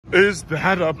Is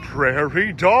that a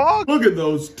prairie dog? Look at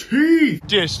those teeth.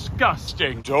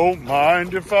 Disgusting. Don't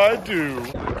mind if I do.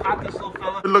 Caught this little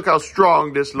fella. Look how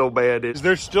strong this little man is.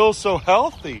 They're still so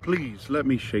healthy. Please, let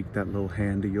me shake that little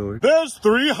hand of yours. There's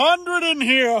 300 in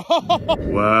here.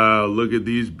 Wow, look at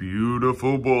these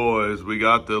beautiful boys. We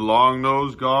got the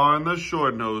long-nosed gar and the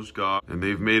short-nosed gar. And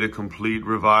they've made a complete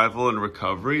revival and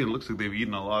recovery. It looks like they've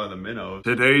eaten a lot of the minnows.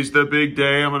 Today's the big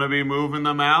day. I'm gonna be moving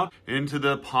them out into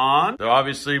the pond. They're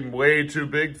obviously way too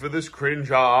big for this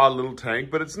little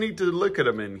tank, but it's neat to look at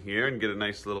them in here and get a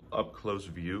nice little up-close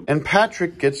view. And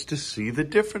Patrick gets to see the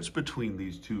difference between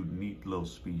these two neat little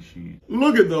species.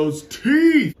 Look at those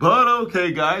teeth! But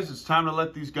okay, guys, it's time to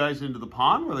let these guys into the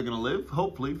pond where they're gonna live,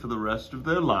 hopefully, for the rest of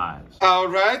their lives. All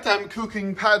right, I'm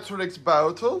cooking Patrick's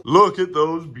bottle. Look at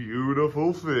those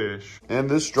beautiful fish. And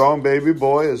this strong baby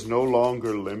boy is no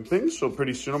longer limping, so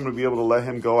pretty soon I'm gonna be able to let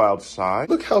him go outside.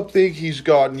 Look how big he's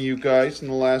gotten, you guys, in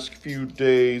the last few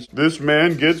days. This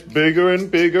man gets bigger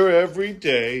and bigger every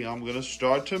day. I'm gonna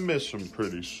start to miss him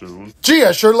pretty soon. Gee,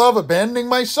 I sure love abandoning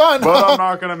my son. But I'm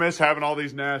not gonna miss having all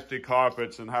these nasty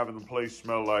carpets and having the place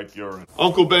smell like urine.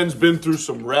 Uncle Ben's been through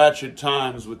some ratchet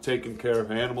times with taking care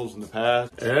of animals in the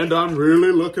past, and I'm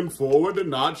really looking forward to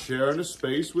not sharing a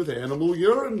space with animal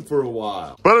urine for a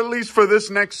while. But at least for this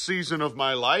next season of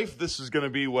my life, this is gonna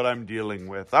be what I'm dealing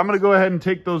with. I'm gonna go ahead and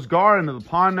take those gar into the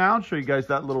pond now and show you guys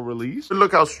that little release. And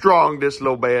look how strong this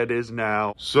little man is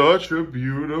now. Such a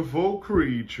beautiful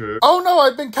creature. Oh no,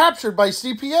 I've been captured by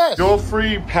CPS. You're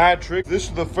free, Patrick. This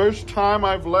is the first time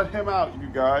I've let him out, you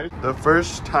guys. The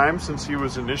first time since he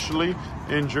was initially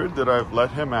injured that I've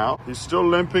let him out. He's still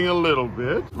limping a little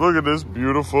bit. Look at this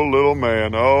beautiful little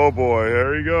man. Oh boy,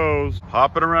 here he goes.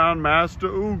 Hopping around Master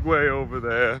Oogway over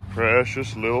there.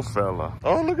 Precious little fella.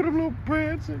 Oh, look at him little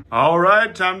prancing. All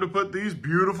right, time to put these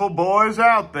beautiful boys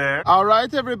out there. All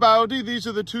right, everybody, these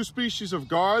are the two species of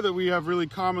gar that we have really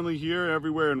commonly here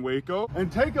everywhere in Waco.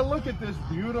 And take a look at this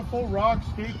beautiful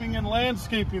rockscaping and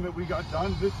landscaping that we got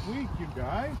done this week, you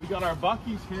guys. We got our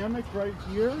Bucky's hammock right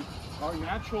here. Our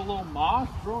natural little moss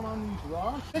thrown on these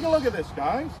rocks. Take a look at this,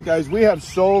 guys. Guys, we have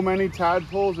so many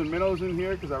tadpoles and minnows in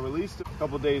here because I released it a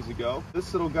couple days ago.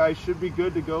 This little guy should be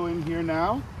good to go in here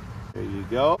now. There you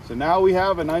go. So now we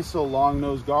have a nice little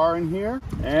long-nosed gar in here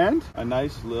and a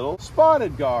nice little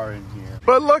spotted gar in here.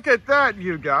 But look at that,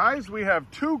 you guys. We have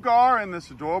two gar in this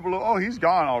adorable, oh, he's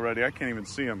gone already. I can't even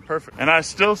see him. Perfect. And I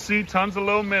still see tons of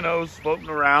little minnows floating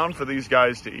around for these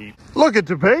guys to eat. Look at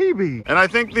the baby. And I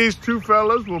think these two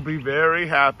fellas will be very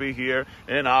happy here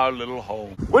in our little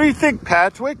home. What do you think,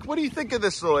 Patrick? What do you think of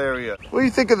this little area? What do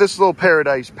you think of this little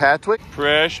paradise, Patrick?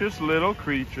 Precious little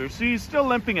creature. See, he's still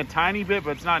limping a tiny bit,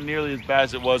 but it's not nearly as bad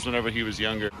as it was whenever he was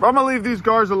younger. I'm gonna leave these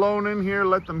gars alone in here,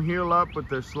 let them heal up with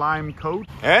their slime coat.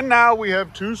 And now we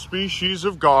have two species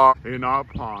of gar in our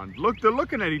pond. Look, they're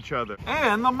looking at each other.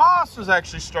 And the moss is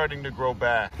actually starting to grow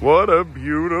back. What a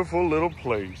beautiful little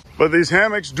place. But these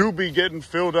hammocks do be getting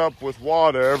filled up with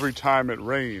water every time it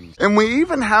rains. And we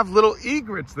even have little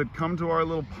egrets that come to our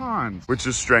little ponds, which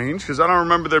is strange because I don't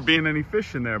remember there being any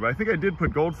fish in there, but I think I did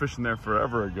put goldfish in there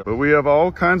forever ago. But we have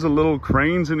all kinds of little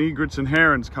cranes and egrets and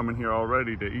herons coming here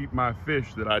already to eat my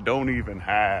fish that I don't even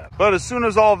have. But as soon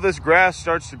as all of this grass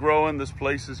starts to grow in, this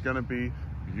place is gonna be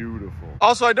beautiful.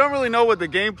 Also, I don't really know what the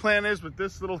game plan is with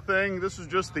this little thing. This is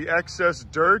just the excess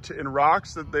dirt and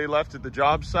rocks that they left at the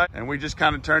job site, and we just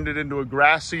kind of turned it into a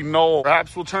grassy knoll.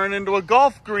 Perhaps we'll turn it into a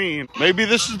golf green. Maybe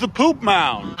this is the poop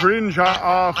mound. Cringe,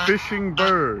 fishing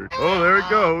bird. Oh, there it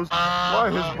goes. Why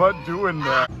is Bud doing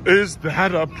that? Is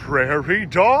that a prairie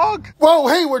dog? Whoa,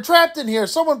 hey, we're trapped in here.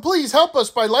 Someone please help us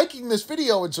by liking this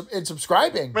video and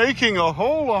subscribing. Making a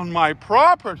hole on my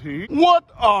property? What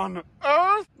on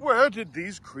earth? Where did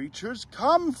these creatures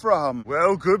come from?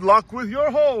 Well, good luck with your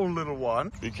hole, little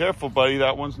one. Be careful, buddy.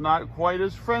 That one's not quite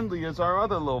as friendly as our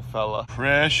other little fella.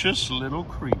 Precious little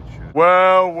creature.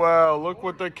 Well, well, look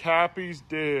what the cappies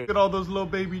did. Look at all those little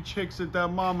baby chicks that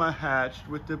mama hatched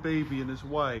with the baby and his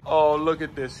wife. Oh, look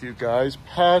at this, you guys.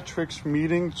 Patrick's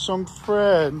meeting some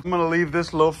friends. I'm gonna leave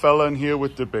this little fella in here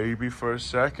with the baby for a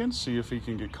second, see if he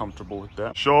can get comfortable with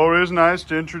that. Sure is nice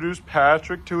to introduce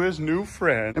Patrick to his new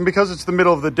friend. And because it's the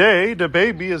middle of the day, the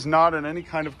baby is not in any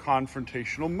kind of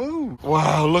confrontational mood.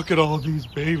 Wow, look at all these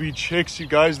baby chicks, you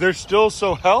guys. They're still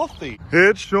so healthy.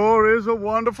 It sure is a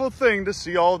wonderful thing to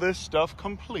see all this stuff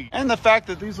complete. And the fact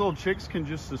that these little chicks can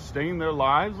just sustain their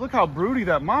lives. Look how broody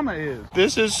that mama is.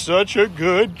 This is such a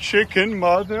good chicken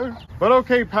mother. But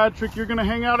okay, Patrick, you're gonna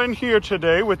hang out in here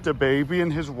today with the baby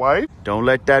and his wife. Don't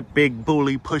let that big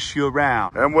bully push you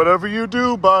around. And whatever you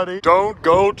do, buddy, don't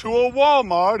go to a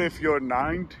Walmart if you're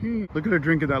 19. clean. Look at her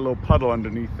drinking that little puddle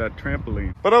underneath that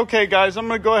trampoline. But okay, guys, I'm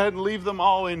gonna go ahead and leave them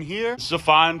all in here. It's a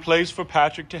fine place for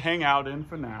Patrick to hang out in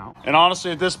for now. And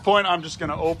honestly, at this point, I'm just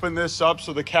gonna open this up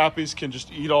so the Cappies can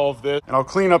just eat all of this. And I'll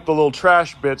clean up the little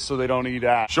trash bits so they don't eat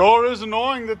out. Sure is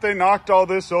annoying that they knocked all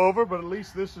this over, but at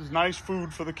least this is nice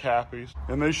food for the Cappies.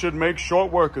 And they should make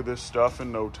short work of this stuff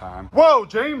in no time. Whoa,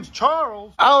 James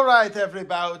Charles. All right,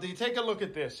 everybody, take a look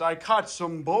at this. I caught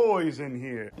some boys in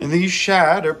here. And these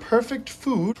shad are perfect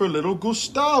food for little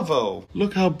Gustavo.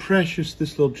 Look how precious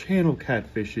this little channel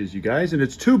catfish is, you guys. And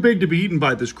it's too big to be eaten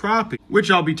by this crappie,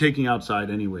 which I'll be taking outside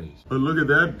anyways. But look at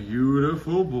that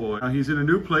beautiful boy. Now, he's in a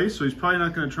new place, so he's probably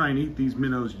not going to try and eat these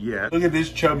minnows yet. Look at this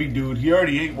chubby dude. He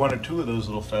already ate one or two of those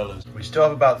little fellas. We still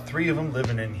have about 3 of them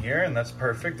living in here, and that's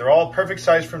perfect. They're all perfect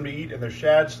size for him to eat, and they're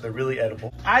shad, so they're really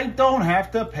edible. I don't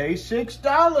have to pay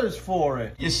 $6 for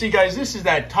it. You see, guys, this is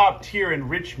that top tier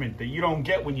enrichment that you don't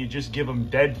get when you just give them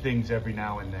dead things every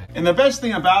now and then. And the best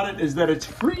thing about it is that it's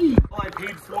free. All I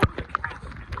paid for the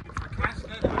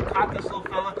casket. I caught this little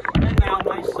fella, and now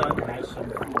my son has some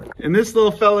food. And this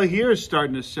little fella here is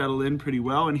starting to settle in pretty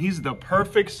well, and he's the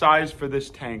perfect size for this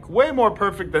tank. Way more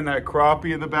perfect than that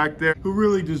crappie in the back there, who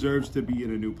really deserves to be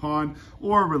in a new pond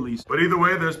or released. But either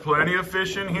way, there's plenty of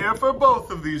fish in here for both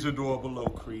of these adorable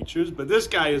little creatures, but this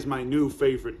guy is my new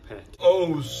favorite pet.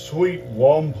 Oh, sweet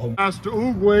wampum. Master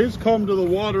Oogway's come to the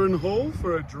watering hole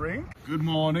for a drink. Good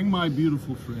morning, my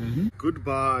beautiful friend.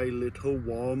 Goodbye, little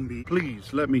Womby.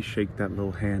 Please, let me shake that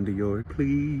little hand of yours,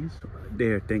 please.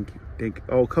 There, thank you.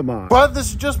 Oh, come on. But this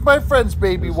is just my friend's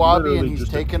baby Wobby, and he's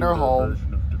taking her home.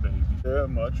 They're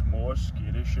much more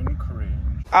skittish and cringe.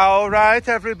 All right,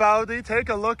 everybody, take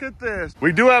a look at this.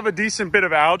 We do have a decent bit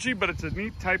of algae, but it's a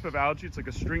neat type of algae. It's like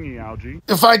a stringy algae.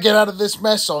 If I get out of this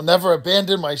mess, I'll never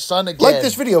abandon my son again. Like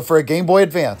this video for a Game Boy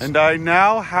Advance. And I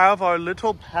now have our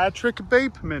little Patrick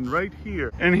Bateman right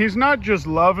here. And he's not just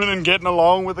loving and getting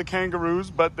along with the kangaroos,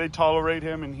 but they tolerate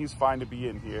him and he's fine to be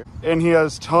in here. And he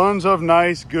has tons of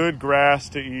nice, good grass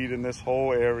to eat in this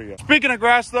whole area. Speaking of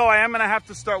grass, though, I am going to have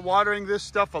to start watering this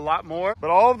stuff a lot more.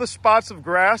 But all of the spots of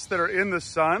grass that are in the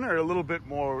sun are a little bit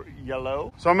more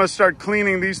yellow. So I'm gonna start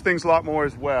cleaning these things a lot more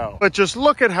as well. But just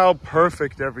look at how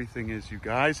perfect everything is, you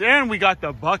guys. And we got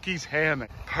the Bucky's hammock.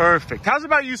 Perfect. How's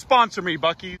about you sponsor me,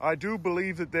 Bucky? I do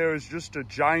believe that there is just a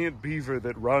giant beaver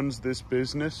that runs this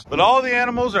business. But all the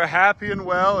animals are happy and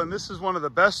well, and this is one of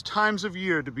the best times of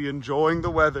year to be enjoying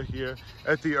the weather here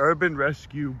at the Urban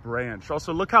Rescue Branch.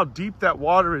 Also, look how deep that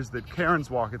water is that Karen's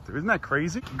walking through. Isn't that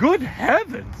crazy? Good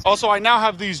heavens. Also, I now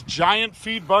have these giant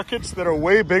feed buckets that are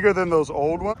way bigger than those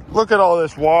old ones. Look at all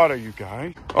this water, you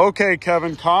guys. Okay,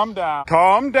 Kevin, calm down.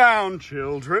 Calm down,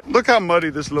 children. Look how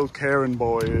muddy this little Karen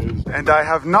boy is. And I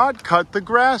have not cut the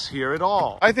grass here at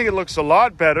all. I think it looks a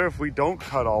lot better if we don't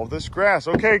cut all this grass.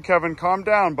 Okay, Kevin, calm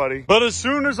down, buddy. But as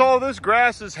soon as all this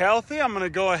grass is healthy, I'm gonna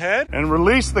go ahead and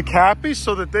release the Cappies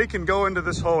so that they can go into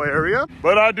this whole area.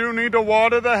 But I do need to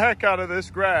water the heck out of this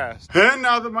grass. And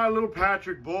now that my little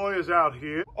Patrick boy is out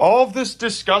here, all of this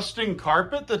disgusting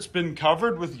carpet that's been covered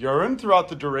with urine throughout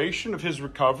the duration of his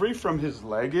recovery from his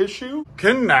leg issue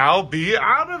can now be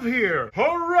out of here.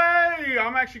 Hooray!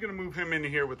 I'm actually going to move him into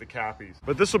here with the Cappies.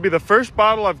 But this will be the first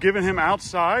bottle I've given him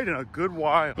outside in a good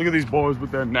while. Look at these boys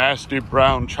with their nasty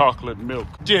brown chocolate milk.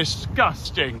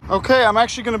 Disgusting. Okay, I'm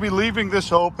actually going to be leaving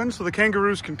this open so the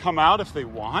kangaroos can come out if they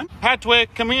want.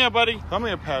 Patrick, come here, buddy. Come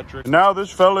here, Patrick. Now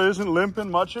this fella isn't limping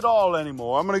much at all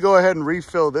anymore. I'm going to go ahead and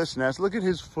refill this nest. Look at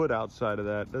his foot outside of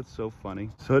that. That's so funny.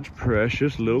 Such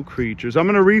precious little creatures. I'm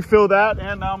going to refill that,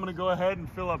 and now I'm going to go ahead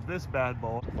and fill up this bad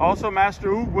boy. Also, Master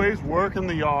Oogway's working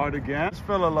the yard again. This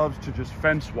fella loves to just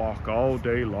fence walk all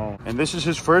day long. And this is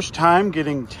his first time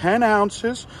getting 10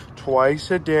 ounces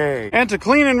twice a day. And to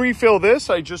clean and refill this,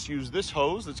 I just use this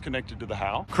hose that's connected to the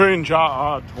house. Cringe,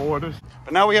 tortoise.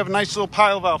 But now we have a nice little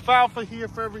pile of alfalfa here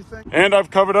for everything. And I've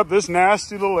covered up this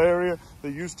nasty little area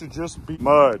that used to just be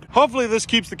mud. Hopefully this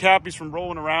keeps the Cappies from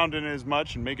rolling around in it as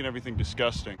much and making everything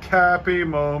disgusting. Cappy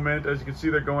moment. As you can see,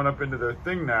 they're going up into their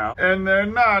thing now, and they're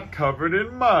not covered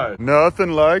in mud.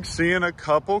 Nothing like seeing a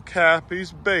couple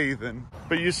Cappies bathing.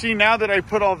 But you see, now that I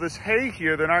put all this hay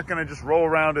here, they're not gonna just roll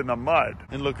around in the mud.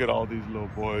 And look at all these little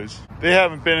boys. They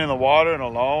haven't been in the water in a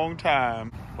long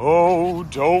time. Oh,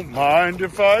 don't mind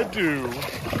if I do.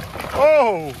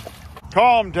 Oh!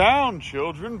 Calm down,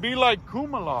 children. Be like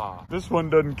Kumala. This one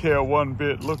doesn't care one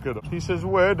bit. Look at him. He says,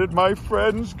 where did my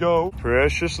friends go?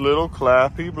 Precious little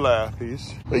clappy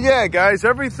blappies. But yeah, guys,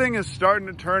 everything is starting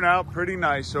to turn out pretty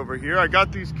nice over here. I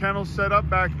got these kennels set up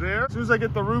back there. As soon as I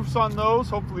get the roofs on those,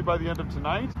 hopefully by the end of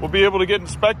tonight, we'll be able to get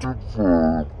inspected.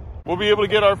 We'll be able to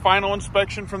get our final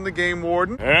inspection from the game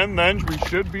warden, and then we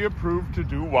should be approved to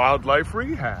do wildlife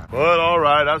rehab. But all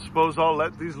right, I suppose I'll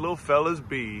let these little fellas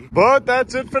be. But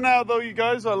that's it for now, though, you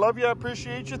guys. I love you. I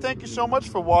appreciate you. Thank you so much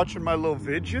for watching my little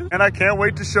videos. And I can't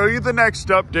wait to show you the next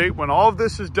update. When all of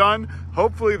this is done,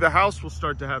 hopefully the house will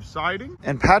start to have siding.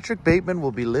 And Patrick Bateman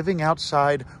will be living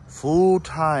outside full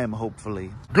time,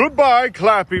 hopefully. Goodbye,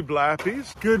 Clappy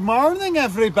Blappies. Good morning,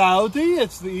 everybody.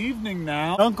 It's the evening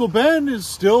now. Uncle Ben is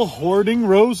still hoarding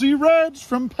Rosy Reds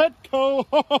from Petco.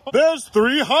 There's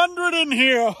 300 in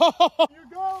here. You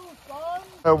go, son.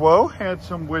 Hello,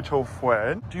 handsome little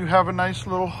friend. Do you have a nice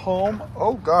little home?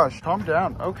 Oh, gosh, calm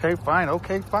down. Okay, fine.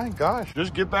 Gosh,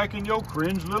 just get back in your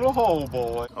cringe little hole,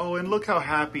 boy. Oh, and look how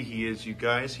happy he is, you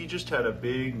guys. He just had a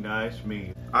big, nice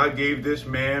meal. I gave this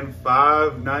man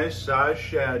 5 nice-sized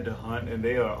shad to hunt, and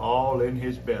they are all in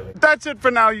his belly. That's it for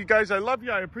now, you guys. I love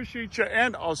you. I appreciate you,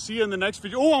 and I'll see you in the next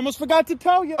video. Oh, almost forgot to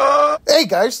tell you. Hey,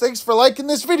 guys, thanks for liking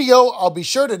this video. I'll be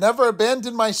sure to never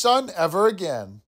abandon my son ever again.